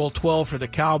Super Bowl 12 for the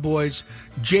Cowboys.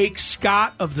 Jake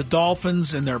Scott of the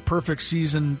Dolphins in their perfect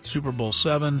season, Super Bowl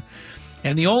 7.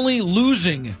 And the only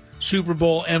losing Super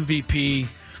Bowl MVP,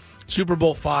 Super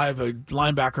Bowl 5, a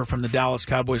linebacker from the Dallas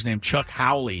Cowboys named Chuck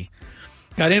Howley,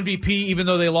 got MVP even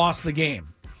though they lost the game.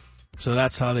 So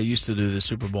that's how they used to do the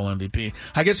Super Bowl MVP.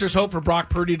 I guess there's hope for Brock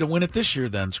Purdy to win it this year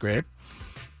then, Scrape.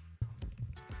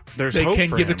 They can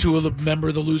give it to a member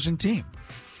of the losing team.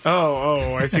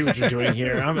 Oh, I see what you're doing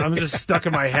here. I'm just stuck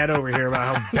in my head over here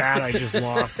about how bad I just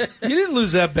lost. You didn't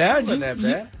lose that bad. Wasn't that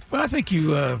bad? Well, I think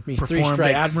you performed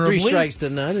admirably. 3 strikes to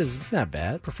none is not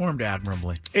bad. Performed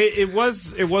admirably. It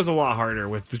was a lot harder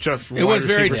with just it was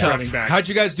very tough. Running backs. How'd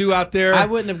you guys do out there? I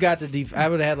wouldn't have got to I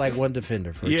would have had like 1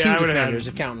 defender for 2 defenders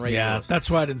if counting Ray Lewis.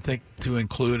 That's why I didn't think to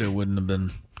include it. Wouldn't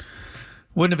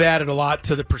have added a lot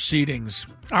to the proceedings.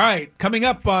 All right, coming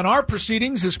up on our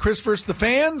proceedings is Chris vs. the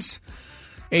Fans.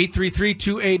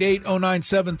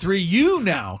 833-288-0973. You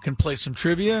now can play some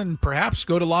trivia and perhaps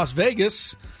go to Las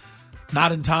Vegas.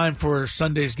 Not in time for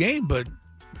Sunday's game, but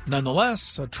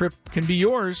nonetheless, a trip can be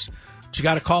yours. But you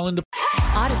got to call into...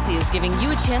 Odyssey is giving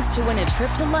you a chance to win a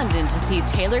trip to London to see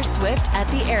Taylor Swift at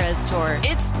the Eras Tour.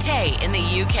 It's Tay in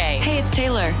the UK. Hey, it's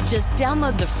Taylor. Just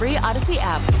download the free Odyssey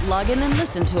app, log in and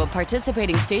listen to a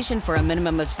participating station for a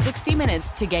minimum of 60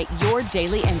 minutes to get your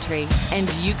daily entry. And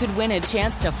you could win a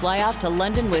chance to fly off to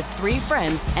London with 3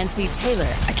 friends and see Taylor.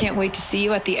 I can't wait to see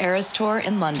you at the Eras Tour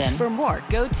in London. For more,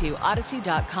 go to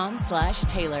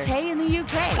odyssey.com/Taylor. Tay in the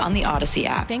UK. It's on the Odyssey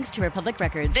app. Thanks to Republic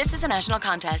Records. This is a national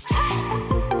contest.